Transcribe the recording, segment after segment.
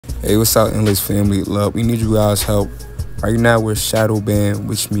Hey, what's up, Endless family? Look, we need you guys' help. Right now, we're shadow banned,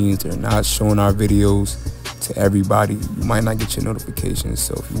 which means they're not showing our videos to everybody. You might not get your notifications,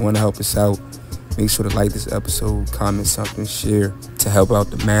 so if you want to help us out, make sure to like this episode, comment something, share to help out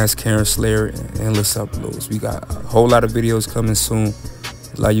the Mass Karen Slayer and Endless Uploads. We got a whole lot of videos coming soon.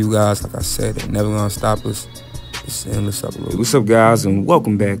 Love you guys. Like I said, they're never gonna stop us. It's Endless Uploads. Hey, what's up, guys, and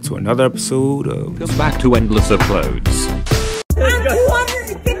welcome back to another episode of... Welcome back to Endless Uploads.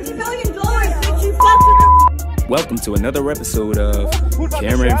 $250 million, bitch, you fucking... Welcome to another episode of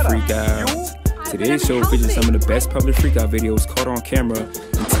Cameron Freak Out. Today's show features some of the best public freak out videos caught on camera,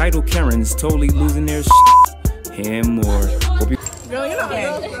 entitled Karen's Totally Losing Their Shit. Him or... No, you're not.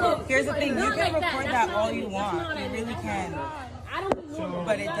 Here's the thing, you can record that all you want. You really can.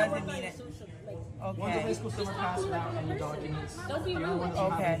 But it doesn't mean it. Okay. One's a high school summer pass route and the documents. Don't be rude.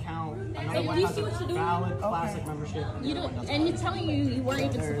 Okay. Do you see what you're doing? Valid classic membership. You don't, and he's telling you weren't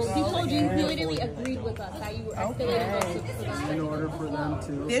even supposed. He told you he literally agreed with us that you were affiliated with us. In order for them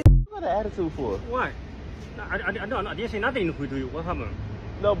to. What an attitude for? Why? I didn't say nothing to you. What happened?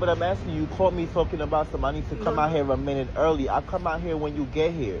 No, but I'm asking you. Caught me talking about some. I need to come out here a minute early. I come out here when you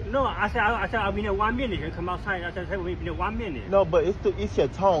get here. No, I said I'll be there 1 minute. You come outside. I said we'll be there 1 minute. No, but it's your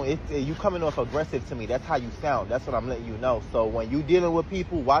tone. You coming off aggressive to me. That's how you sound. That's what I'm letting you know. So when you dealing with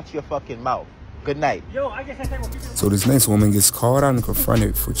people, watch your fucking mouth. Good night. Yo, I guess I said what people. So this next woman gets called out and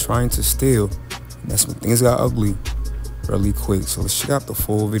confronted for trying to steal. And that's when things got ugly really quick. So let's check out the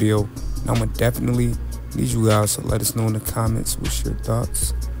full video. And I'm gonna definitely need you guys to let us know in the comments what's your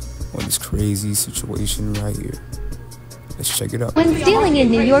thoughts on this crazy situation right here. Let's check it out. When stealing in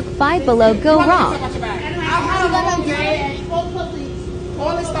New York, 5 Below go wrong. I've had a long day.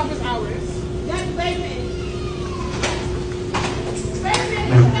 All this stuff is ours. Yes, baby.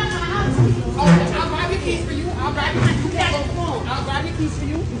 Okay, I'll grab your keys for you. I'll grab your keys. You can't go phone. I'll grab your keys for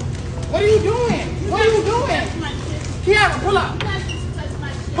you. What are you doing? What are you doing? Kiara, pull up.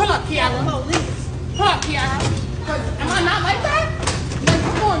 Pull up, Kiara. Pull up, Kiara. Am I not like that?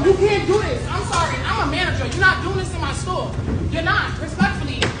 Come on, you can't do this. I'm sorry. I'm a manager. You're not doing this in my store. You're not.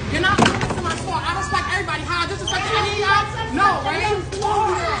 Respectfully, you're not doing this in my store. I respect everybody. How I disrespect any of y'all? No, right?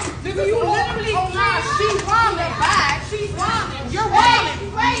 Nigga, you literally she's wilding. She's wilding. You're wilding.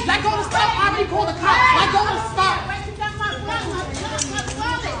 Let go of the stuff. I already called the cops. Let go of the stuff.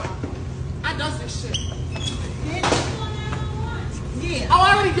 I does this shit. Yeah. Oh,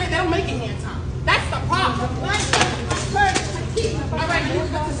 I already did. They don't make it hand time. That's the problem. All right, you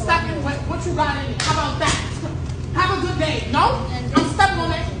get to second. What you got in it? How about that? Have a good day. No? I'm stepping on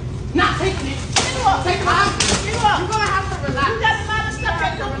it. Not taking it. Take it out. You're going to have to relax. You got a lot of stuff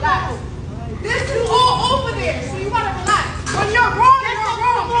that don't relax. This is all over there, so you got to relax. When you're wrong, you're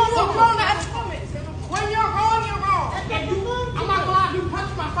wrong. You're wrong. When you're wrong, you're wrong. I'm not going to have you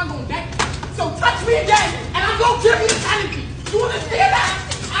punch my fucking neck. So touch me again, and I'm going to give you the penalty. You understand that?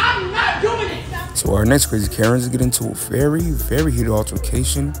 I'm not doing it. So our next crazy Karens get into a very, very heated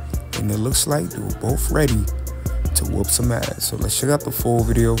altercation, and it looks like they were both ready to whoop some ass. So let's check out the full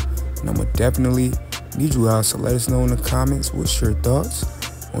video, and I'm gonna definitely need you guys to let us know in the comments what's your thoughts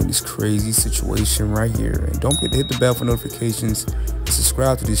on this crazy situation right here. And don't forget to hit the bell for notifications and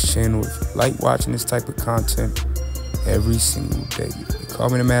subscribe to this channel if you like watching this type of content every single day. They call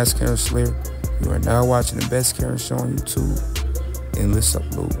me the Mass Karen Slayer. You are now watching the best Karen show on YouTube, Endless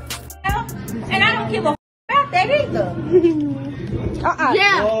Uploads. And I don't give a about that either.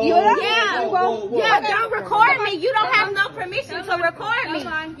 Yeah, don't record me. You don't have no permission to record me.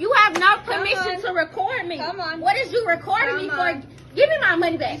 You have no permission to record me. What is you recording me for? Give me my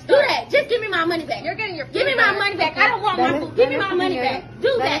money back. Do that. Just give me my money back. You're getting your food. Give me my money back. I don't want my food. Give me my money back.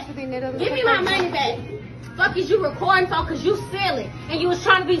 Do that. Give me my money back. Fuck is you recording for? Cause you silly and you was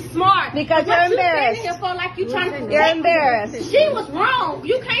trying to be smart. Because you're embarrassed. Here for like you trying to protect You're embarrassed. She was wrong.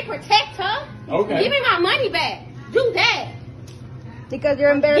 You can't protect her. Okay. Give me my money back. Do that. Because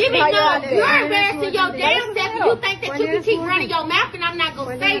you're embarrassed. Give me you're embarrassing your damn self. You think that you can keep running your mouth and I'm not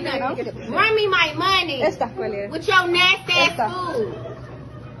gonna say nothing. Run me my money with your nasty ass food,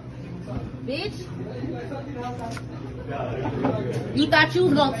 bitch. You thought you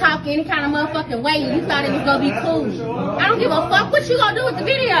was gonna talk any kind of motherfucking way. You thought it was gonna be cool. I don't give a fuck. What you gonna do with the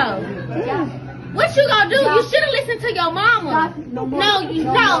video? What you gonna do? You should have listened to your mama. No. Tell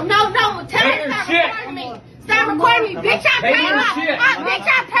her to stop recording me. Stop recording me, bitch. I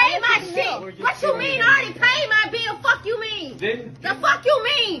paid my shit. What you mean? I already paid my bill. Fuck you mean? The fuck you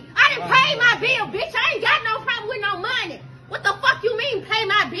mean? I didn't pay my bill, bitch. I ain't got no problem with no money. What the fuck you mean? Pay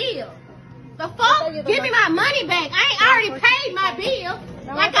my bill? The fuck? Give me my money back. I ain't already paid my bill.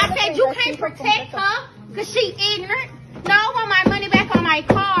 Like I said, you can't protect her because she ignorant. No, I want my money back on my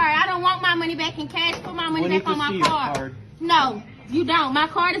car. money back in cash. Put my money back on my card. No, you don't. My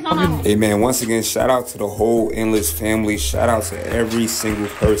card is on my... Hey man, once again, shout out to the whole Endless family. Shout out to every single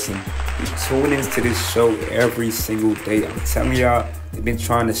person who tune into this show every single day. I'm telling y'all, they've been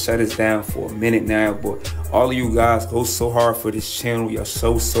trying to shut us down for a minute now, but all of you guys go so hard for this channel. Y'all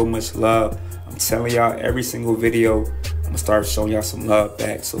show so much love. I'm telling y'all, every single video, I'm gonna start showing y'all some love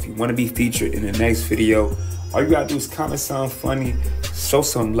back. So if you want to be featured in the next video, all you gotta do is comment something funny, show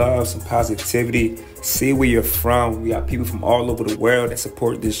some love, some positivity, see where you're from. We got people from all over the world that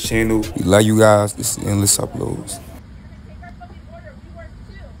support this channel. We love you guys. This is Endless Uploads.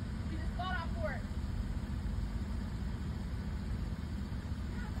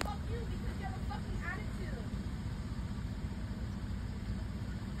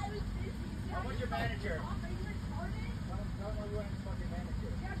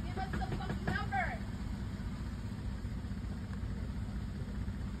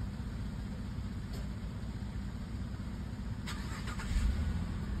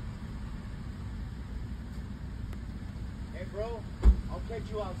 Hey bro, I'll catch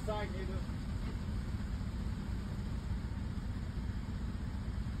you outside, nigga.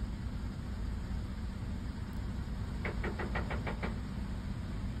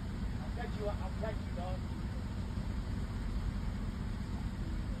 I'll catch you, dog.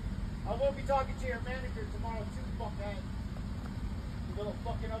 I won't be talking to your manager tomorrow too, fuckhead. You little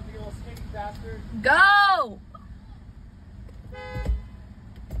fucking ugly little skinny bastard. Go!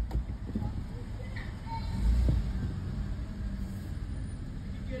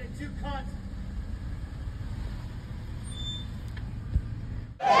 You get it too, cunt.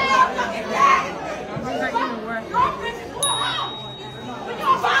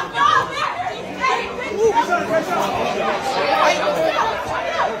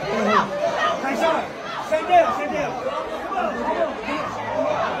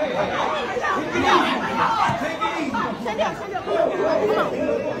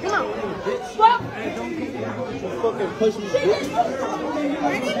 Fucking push me.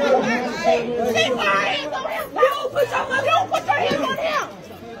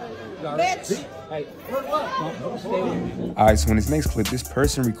 Alright, so in this next clip, this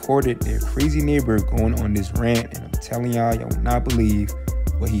person recorded their crazy neighbor going on this rant, and I'm telling y'all will not believe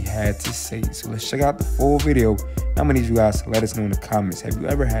what he had to say. So let's check out the full video. I'm gonna need you guys to let us know in the comments, have you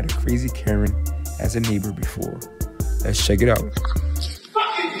ever had a crazy Karen as a neighbor before? Let's check it out.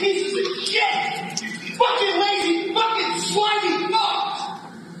 Fucking pieces of shit! Fucking lazy, fucking slimy fucks!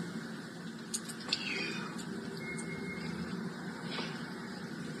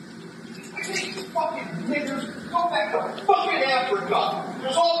 I think fucking niggers, go back to fucking Africa.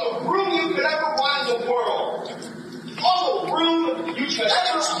 There's all the room you could ever want in the world. All the room you could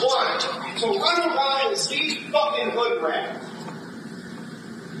ever want to run around and see fucking hood rats.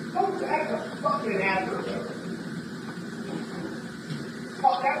 Go back to fucking Africa.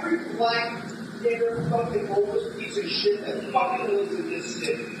 Fuck every black nigger fucking homeless piece of shit that fucking lives in this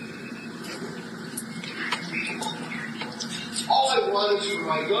city. All I want is for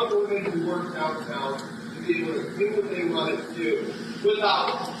my young women who work downtown to be able to do what they want to do without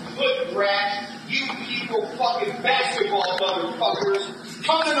hood rats, you people fucking basketball motherfuckers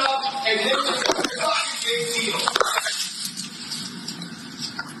coming up and making a fucking big deal.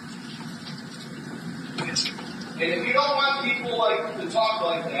 And if you don't want people like to talk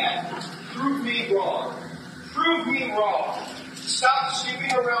like that, prove me wrong. Prove me wrong. Stop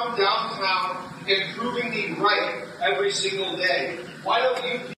sweeping around downtown and proving me right every single day. Why don't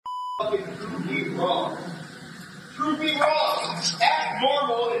you fucking prove me wrong? Prove me wrong. Act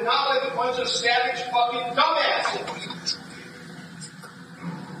normal and not like a bunch of savage fucking dumbasses.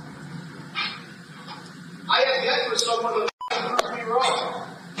 I have yet for someone to prove me wrong.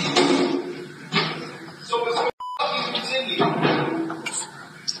 So it's fucking continue.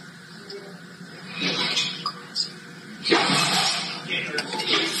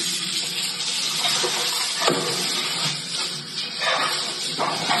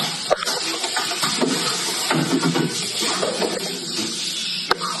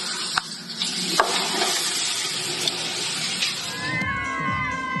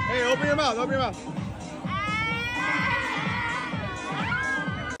 Hey, open your mouth, open your mouth.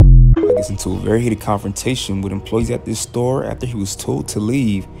 I gets into a very heated confrontation with employees at this store after he was told to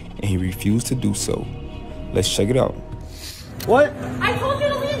leave and he refused to do so. Let's check it out. What? I told you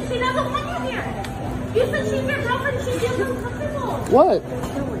to leave. She doesn't want you here. You said she's your girlfriend. She feels uncomfortable. What?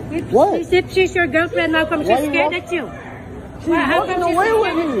 What? She said she's your girlfriend. How come she's scared at you? She's walking away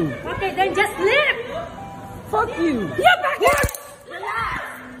with me. Okay, then just leave. Fuck you. You're back here.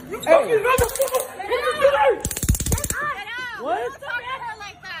 Hey. Get out. What? Don't talk to her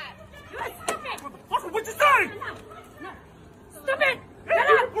like that.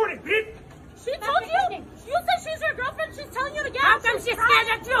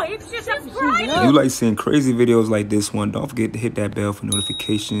 you like seeing crazy videos like this one, don't forget to hit that bell for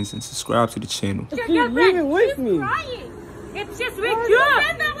notifications and subscribe to the channel. She's leaving with me. Crying. It's just with you.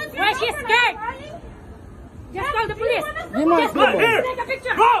 Why she's scared? Just call the police. Give my skateboard. Take a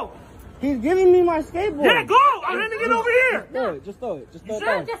picture. Go! He's giving me my skateboard. Yeah, go! I'm gonna get over here! Just throw it. Just throw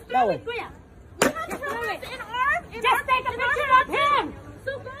it. Just throw it. Just take a picture of him.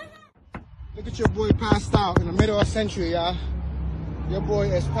 Look at your boy passed out in the middle of Century, y'all. Your boy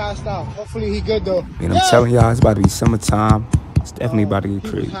is passed out. Hopefully he good though. And I'm telling y'all, it's about to be summertime. It's definitely about to get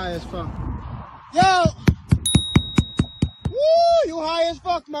He's crazy. high as fuck. Yo! Woo! You high as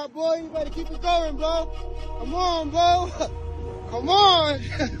fuck, my boy. You better keep it going, bro. Come on, bro. Come on.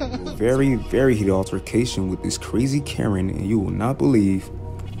 Very, very heated altercation with this crazy Karen, and you will not believe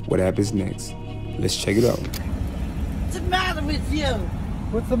what happens next. Let's check it out. What's the matter with you?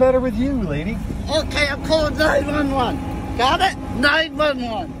 What's the matter with you, lady? Okay, I'm calling 911. Got it?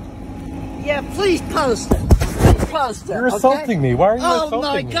 911. Yeah, please post it. Please post it. You're assaulting me. Why are you assaulting me?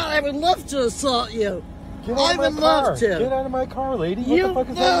 Oh my God, I would love to assault you. Get out I of my would car. love to. Get out of my car, lady. What You the fuck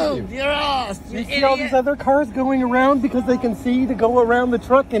is wrong with moved you? your ass. You see all these other cars going around because they can see to go around the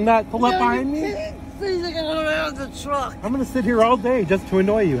truck and not pull up behind me? See, they're going around the truck. I'm gonna sit here all day just to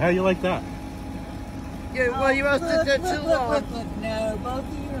annoy you. How you like that? Yeah, well, you must sit there too long. Look, no, both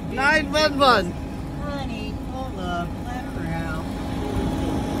of you are 911. Honey, hold up, let her out.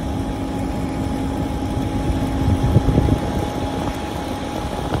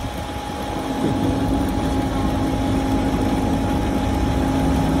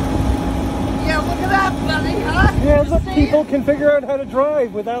 Yeah, look at that, buddy, huh? Yeah, look, people can figure out how to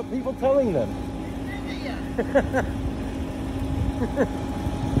drive without people telling them.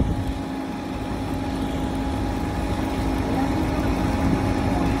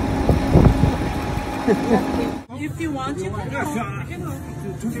 If you want to,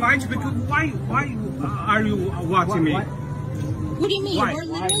 To fight, because why are you watching me? What do you mean? Why? We're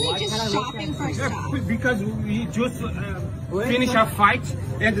literally just shopping for stuff. Because we just finished a fight,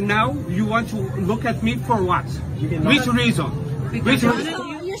 and now you want to look at me for what? Which reason? Which reason?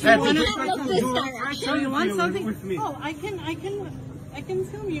 So you want something? With me. Oh, I can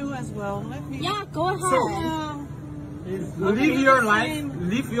film you as well. Let me. Yeah, go ahead. Live your life.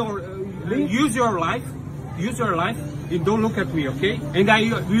 Live your. Use your life. Use your life. And don't look at me, okay? And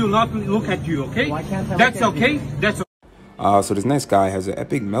I will not look at you, okay? That's okay. That's okay. So this next guy has an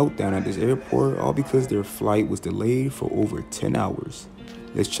epic meltdown at this airport, all because their flight was delayed for over 10 hours.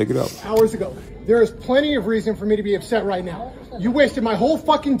 Let's check it out. Hours ago. There is plenty of reason for me to be upset right now. You wasted my whole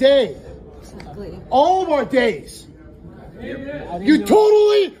fucking day. All of our days. You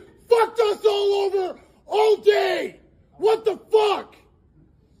totally fucked us all over all day. What the fuck?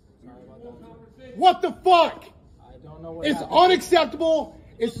 What the fuck? It's unacceptable.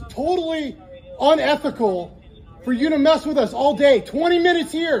 It's totally unethical for you to mess with us all day. 20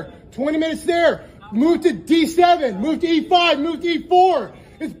 minutes here, 20 minutes there. Move to D7, move to E5, move to E4.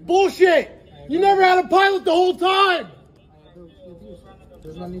 It's bullshit. You never had a pilot the whole time.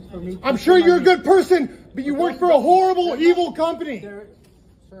 I'm sure you're a good person, but you work for a horrible, evil company.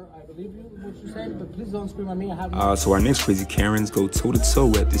 So our next crazy Karens go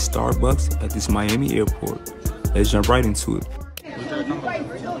toe-to-toe at this Starbucks at this Miami airport. Let's jump right into it. 30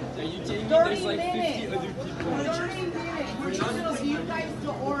 minutes. You guys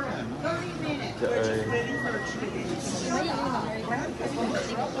to order. 30 minutes.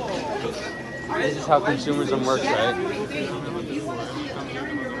 This is how consumerism works, right? Do you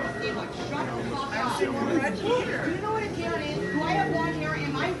know what a Karen is? Do I have long hair?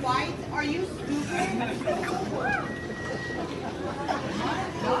 Am I white? Are you stupid?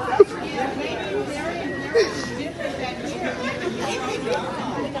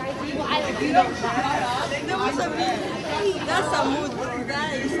 You don't shut up. That's a mood. That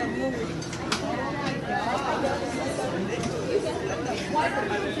is a mood. Why don't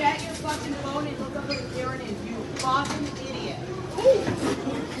you get your fucking phone and look up what a Karen is? You fucking idiot.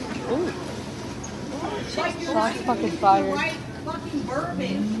 Like you're fucking fired. Right fucking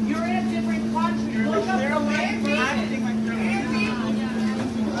bourbon. You're in a different country. Look up the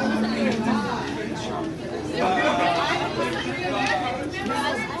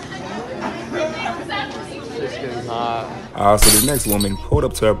So this next woman pulled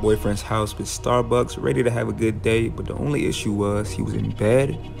up to her boyfriend's house with Starbucks, ready to have a good day, but the only issue was he was in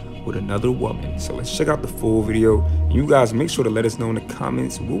bed with another woman. So let's check out the full video. And you guys make sure to let us know in the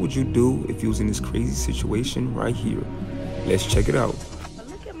comments, what would you do if you was in this crazy situation right here? Let's check it out.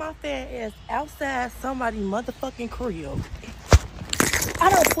 Look at my fat ass outside somebody motherfucking crib. I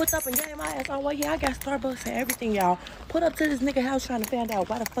done put up and gave my ass all way. Yeah, I got Starbucks and everything, y'all. Put up to this nigga house trying to find out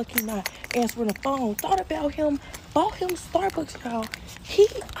why the fuck he not answering the phone. Thought about him, bought him Starbucks, y'all.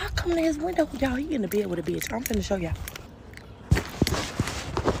 I come to his window, y'all. He in the bed with a bitch. I'm finna show y'all.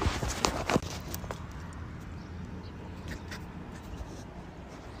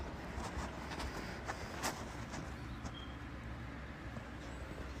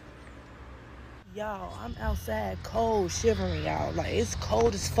 Y'all, I'm outside cold, shivering, y'all. Like, it's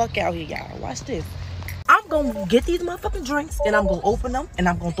cold as fuck out here, y'all. Watch this. I'm gonna get these motherfucking drinks, and I'm gonna open them, and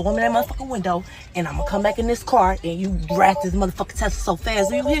I'm gonna throw them in that motherfucking window, and I'm gonna come back in this car, and you rat this motherfucking Tesla so fast.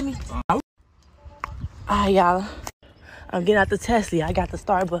 Do you hear me? Alright, y'all. I'm getting out the Tesla. I got the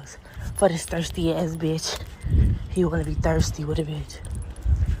Starbucks for this thirsty ass bitch. He wanna be thirsty with a bitch.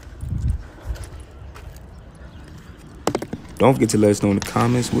 Don't forget to let us know in the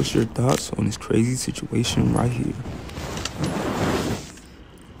comments what's your thoughts on this crazy situation right here.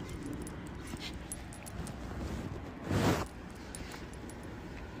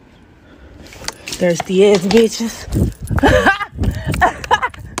 Thirsty ass bitches.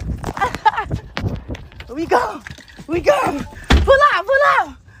 We go. Pull out.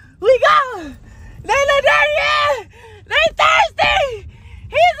 We go. They look dirty. They thirsty.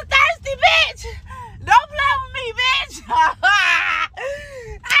 He's a thirsty bitch. Don't play with me, bitch.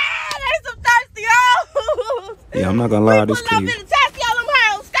 They some thirsty hoes. Yeah, I'm not gonna lie, this crazy. Skirt,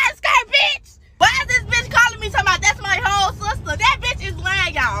 bitch. Why is this bitch calling me talking about that's my whole sister? That bitch is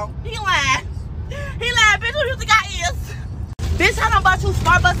lying, y'all. He lying, bitch. Who you think I is? Bitch, I done bought you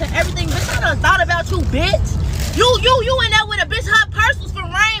Starbucks and everything. Bitch, I done thought about you, bitch. You in there with a bitch. Her purse was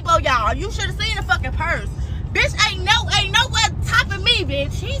from Rainbow, y'all. You should have seen the fucking purse. Bitch, ain't nowhere topping me,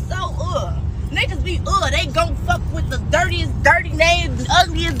 bitch. He's so niggas be they gon' fuck with the dirtiest, dirty name, the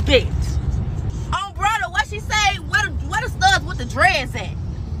ugliest bitch. Brother, what she say? What the studs with the dreads at?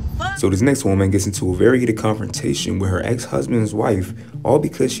 Fuck. So this next woman gets into a very heated confrontation with her ex-husband's wife, all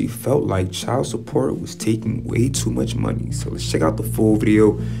because she felt like child support was taking way too much money. So let's check out the full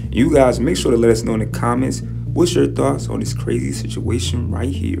video. You guys make sure to let us know in the comments what's your thoughts on this crazy situation right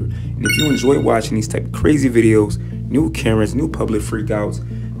here. And if you enjoy watching these type of crazy videos, new cameras, new public freakouts,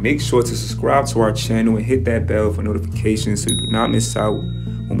 make sure to subscribe to our channel and hit that bell for notifications so you do not miss out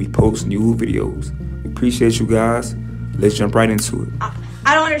when we post new videos. We appreciate you guys. Let's jump right into it.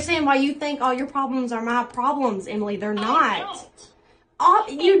 I don't understand why you think all your problems are my problems, Emily. They're not.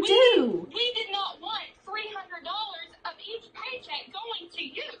 You do. We did not want $300 of each paycheck going to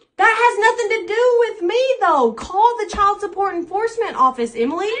you. That has nothing to do with me, though. Call the Child Support Enforcement Office,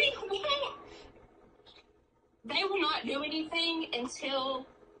 Emily. They will not do anything until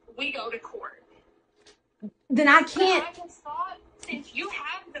we go to court. Then I can't. I just thought, since you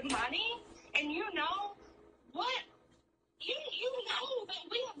have the money and you know what, you know that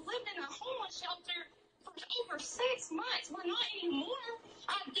we have lived in a homeless shelter for over 6 months. We're not anymore.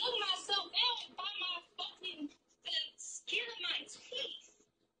 I dug myself out by my fucking skin of my teeth.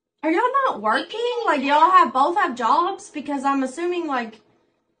 Are y'all not working? Like y'all both have jobs? Because I'm assuming like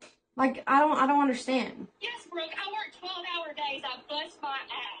I don't understand. Yes, Brooke. I work 12-hour days. I bust my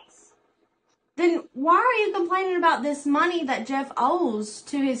ass. Then why are you complaining about this money that Jeff owes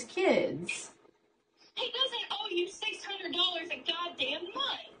to his kids? He doesn't owe you $600 a goddamn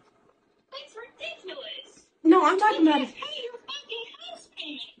month. That's ridiculous. No, I'm talking about. Pay your fucking house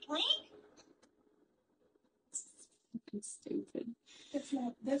payment, Brooke. Stupid. That's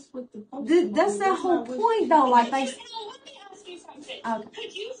what that's the whole point, though. Like they. Let me ask you something. Okay.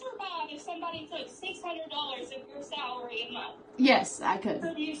 Could you survive if somebody took $600 of your salary a month? Yes, I could.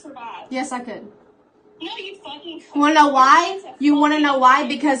 Could you survive? Yes, I could. No, you fucking couldn't. Want to know why? You want to know why?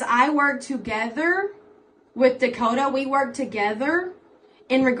 Because I work together with Dakota. We work together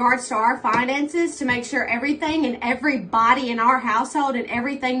in regards to our finances to make sure everything and everybody in our household and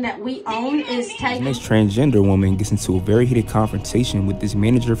everything that we own is taken. This transgender woman gets into a very heated confrontation with this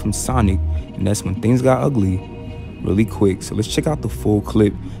manager from Sonic, and that's when things got ugly really quick. So let's check out the full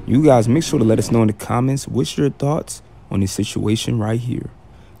clip. You guys make sure to let us know in the comments what's your thoughts on this situation right here.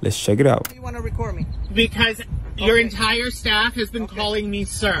 Let's check it out. You want to record me? Because your entire staff has been calling me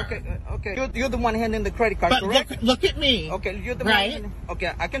sir. Okay. You're the one handing the credit card, but correct? Look at me. Okay, you're the right? one.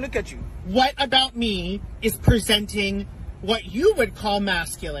 Okay, I can look at you. What about me is presenting what you would call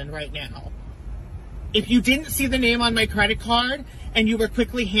masculine right now? If you didn't see the name on my credit card and you were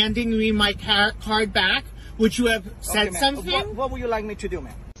quickly handing me my card back, would you have said something? What would you like me to do,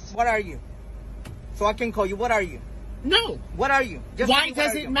 man? What are you? So I can call you. What are you? No. What are you? Why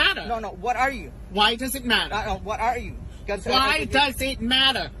does it matter? No. What are you? Why does it matter? What are you? Why does it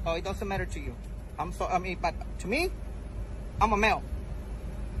matter? Oh, it doesn't matter to you. But to me, I'm a male.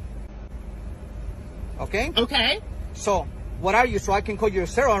 Okay? Okay. So, what are you? So I can call you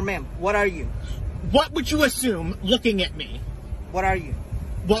sir or ma'am. What are you? What would you assume looking at me? What are you?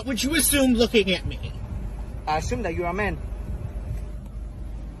 What would you assume looking at me? I assume that you're a man.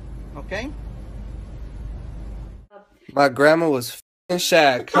 Okay? My grandma was f***ing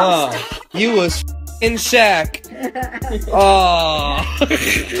Shaq, huh? You was f***ing Shaq. Oh.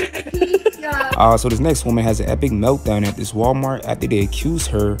 So this next woman has an epic meltdown at this Walmart after they accuse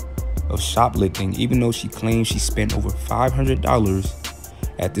her of shoplifting, even though she claims she spent over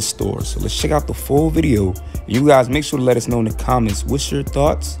 $500 at the store. So let's check out the full video. You guys make sure to let us know in the comments what's your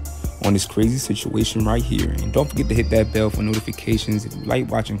thoughts on this crazy situation right here. And don't forget to hit that bell for notifications if you like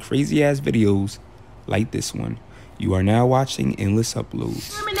watching crazy ass videos like this one. You are now watching Endless Uploads.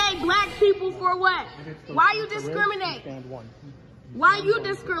 Discriminate black people for what? Why you discriminate? Why you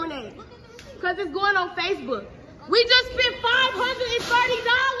discriminate? Because it's going on Facebook. We just spent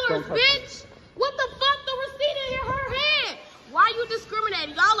 $530, bitch. What the fuck? The receipt in her hand. Why you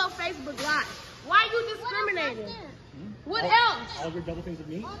discriminating? Y'all on Facebook Live. Why you discriminating? What else? All your double things with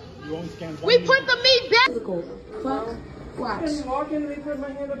meat? You only scan one. We put the meat back. Fuck. Watch. You walk in and they put my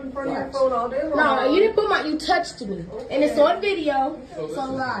hand up in front of your phone all day long. No, you didn't put my, you touched me. And it's on video, it's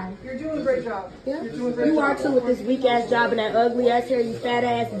on live. You're doing a great job. Yeah? You're doing a great You job. are too with this weak ass job and that ugly ass hair, you fat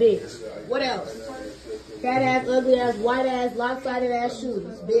ass bitch. What else? Fat ass, ugly ass, white ass, lopsided ass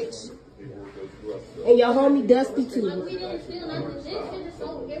shoes, bitch. And your homie Dusty too.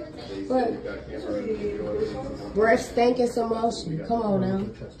 What? Breath stinking some motion. Come on now.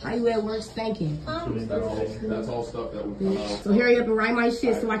 How you at work stinking? That's all stuff that would come out. So hurry up and write my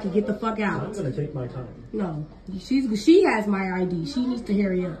shit so I can get the fuck out. I'm gonna take my time. No. She has my ID. She needs to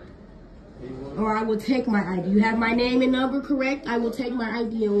hurry up. Or I will take my ID. You have my name and number correct? I will take my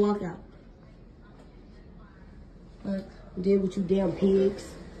ID and walk out. Look, did with you damn pigs.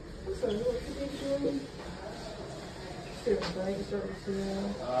 She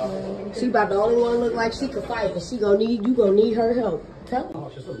about the only one look like she could fight, and you gonna need her help. Tell her.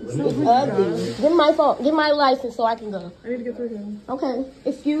 It's ugly. Give me my phone. Give my license so I can go. I need to get through here. Okay.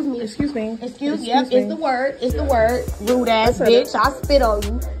 Excuse me. Excuse me. Excuse me. Yep, it's the word. It's the word. Rude ass bitch. I spit on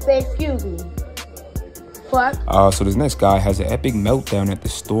you. Say excuse me. Fuck. So this next guy has an epic meltdown at the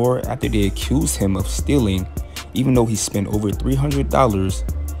store after they accuse him of stealing, even though he spent over $300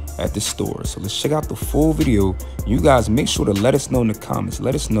 at the store. So let's check out the full video. You guys make sure to let us know in the comments.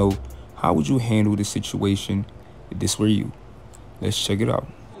 Let us know, how would you handle this situation if this were you? Let's check it out.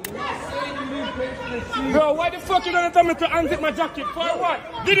 Bro, why the fuck you gonna tell me to unzip my jacket? For what?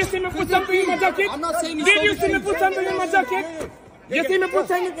 Did you see me put something in my jacket? I'm not saying Did you see me put something in my jacket? You see me put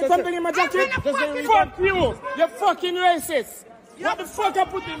something in my jacket? Fuck you! You fucking racist! What the fuck I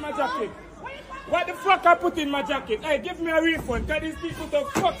put in my jacket? What the fuck I put in my jacket? Hey, give me a refund, cause these people are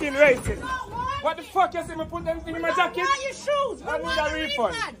fucking racist. What the fuck you see me put anything in my jacket? Your shoes. I need a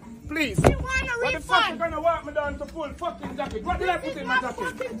refund. Please. What the fuck you gonna walk me down to full fucking jacket? What did I put in my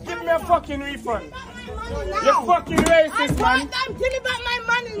jacket? Give me a fucking refund. You fucking racist, man. Give me back my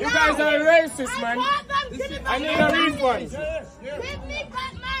money now. You guys are racist, man. I need a refund. Give me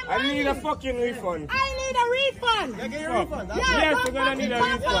back my money. I need a fucking refund. I need a refund. Yes, you're gonna need a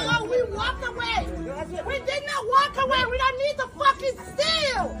refund. We walked away. We did not walk away. We don't need to fucking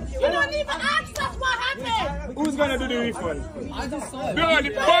steal. You don't even ask us what happened. Who's gonna do the refund? I just saw it. Bro,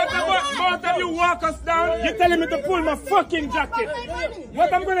 both of you walk us down. You're telling me to pull my fucking jacket.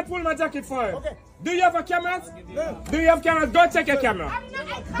 What I'm gonna pull my jacket for? Okay. Do you have a camera? Do you have cameras? Go check your camera.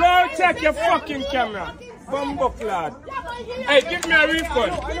 Go check your fucking camera. Bumbucklad. Hey, give me a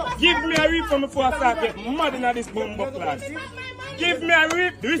refund. Give me a refund before I start getting mad in this bumbucklad. Give me a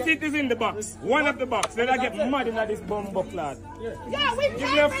refund. The receipt is in the box. One of the box. Then I get mad in this bumbucklad. Yeah, we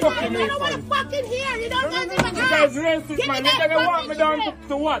give me a fucking refund. Fucking here. You don't want to You guys racist, man. You gonna walk me down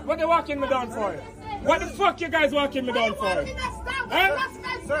to what? What they walking me down for? What the fuck you guys walking me down for? Huh?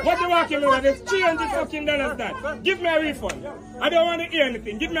 What they walking me down? It's $300 fucking that. Give me a refund. I don't want to hear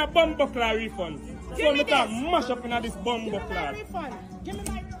anything. Give me a bumbucklad refund. So me can mash up in this bumbucklad. Give me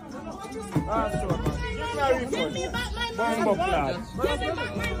my sure. Give me a refund. Bumbucklad.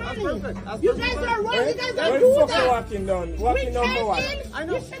 You guys are wrong. You guys are doing that. Where the fuck you walking down? Walking down for what? You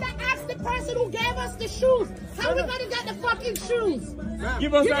should have asked the person who gave us the shoes. How we gonna get the fucking shoes?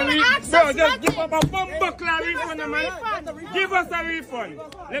 Give us a refund. No, just give us a bumbucklad refund, man. Give us a refund.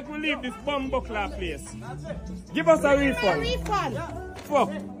 Let me leave this bumbucklad place. Give us a refund. Fuck.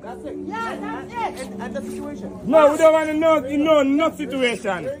 That's it. Yeah, that's it. And the situation. No, we don't want to know no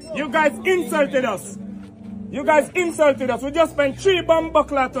situation. You guys insulted us. You guys insulted us. We just spent $3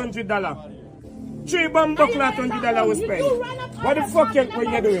 bumbucklad $100. 3 bomb buckler $20 we spend. What the fuck you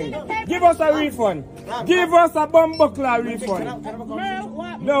doing? Give us a refund. Give us a bomb buckler refund.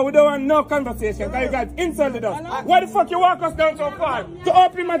 No, we don't want no conversation because you guys insulted us. Why the fuck you walk us down so far? To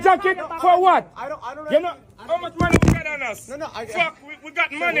open my jacket? For what? You know how much money we got on us? Fuck, we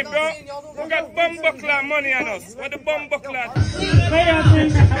got money, bro. We got bomb buckler money on us. What the bomb buckler?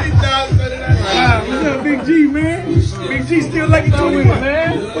 What's up, Big G, man? Big G still like it 21,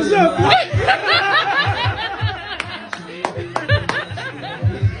 man. What's up, boy?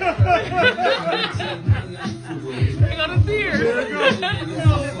 I got a beer.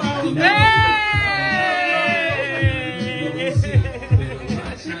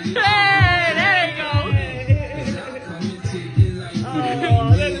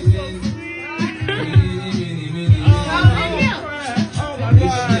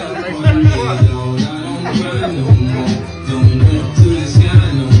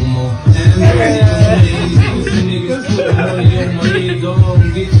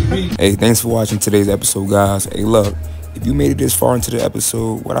 Hey, thanks for watching today's episode, guys. Hey, look, if you made it this far into the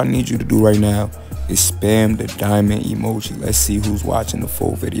episode, what I need you to do right now is spam the diamond emoji. Let's see who's watching the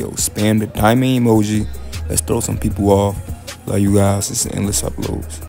full video. Spam the diamond emoji. Let's throw some people off. Love you guys. It's Endless Uploads.